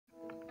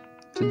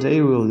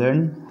Today we will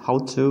learn how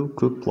to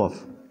cook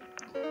plov.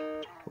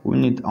 We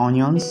need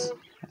onions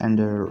and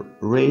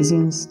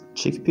raisins,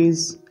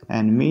 chickpeas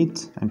and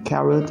meat and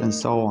carrot and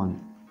so on.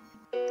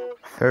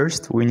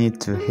 First we need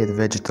to heat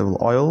vegetable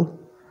oil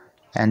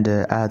and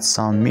add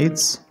some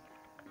meats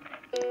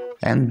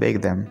and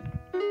bake them.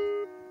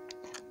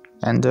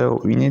 And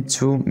we need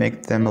to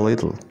make them a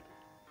little.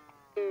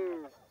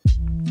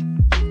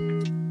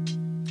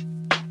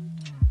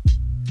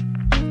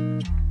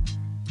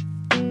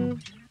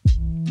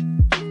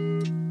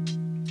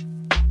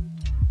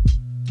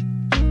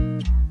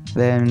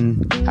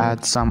 Then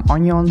add some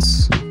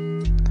onions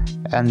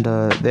and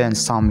then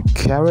some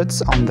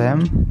carrots on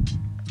them.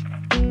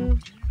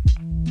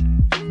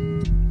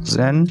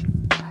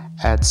 Then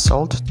add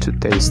salt to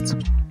taste.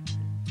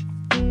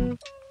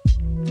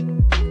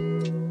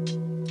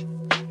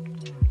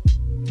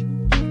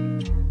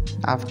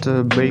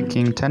 After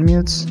baking 10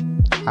 minutes,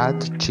 add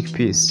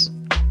chickpeas.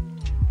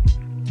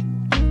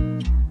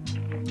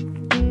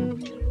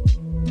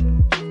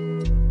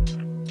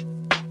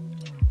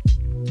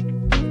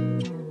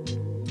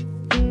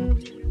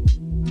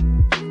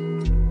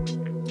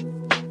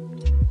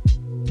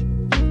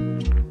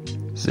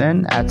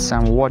 Then add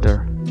some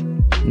water,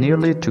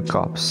 nearly 2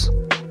 cups.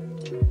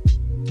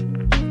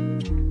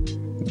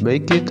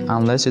 Bake it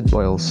unless it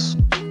boils.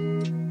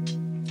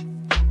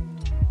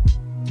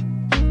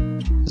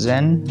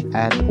 Then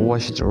add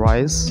washed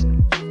rice.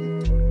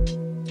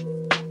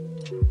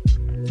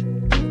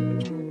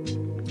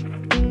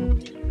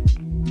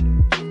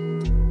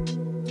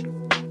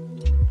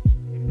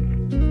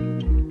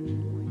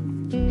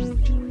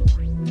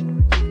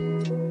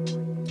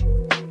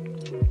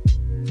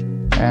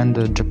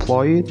 And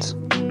deploy it.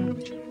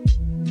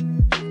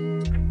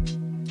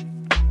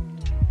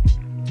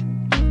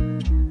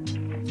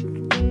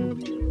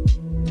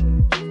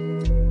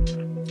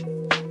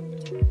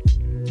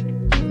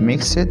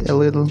 Mix it a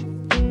little.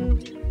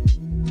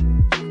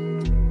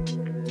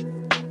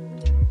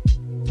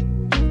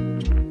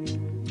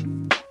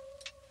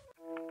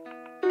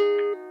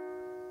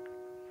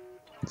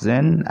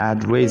 Then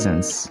add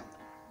raisins.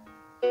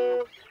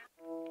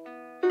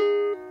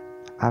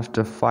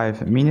 After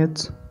 5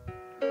 minutes,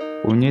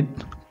 we need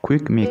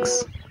quick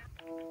mix.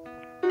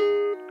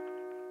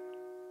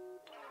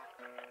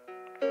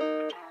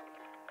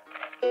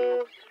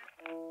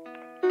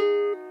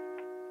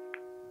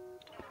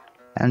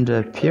 And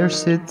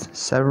pierce it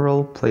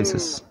several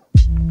places.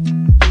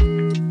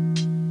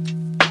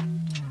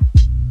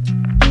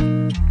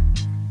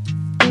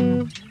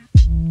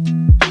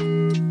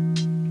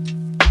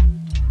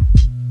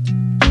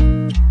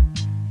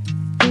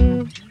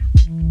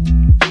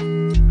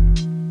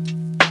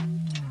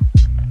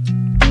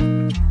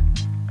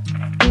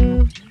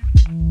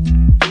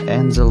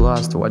 And the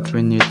last what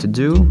we need to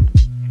do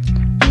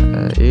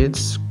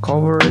is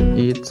cover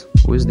it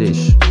with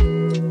dish.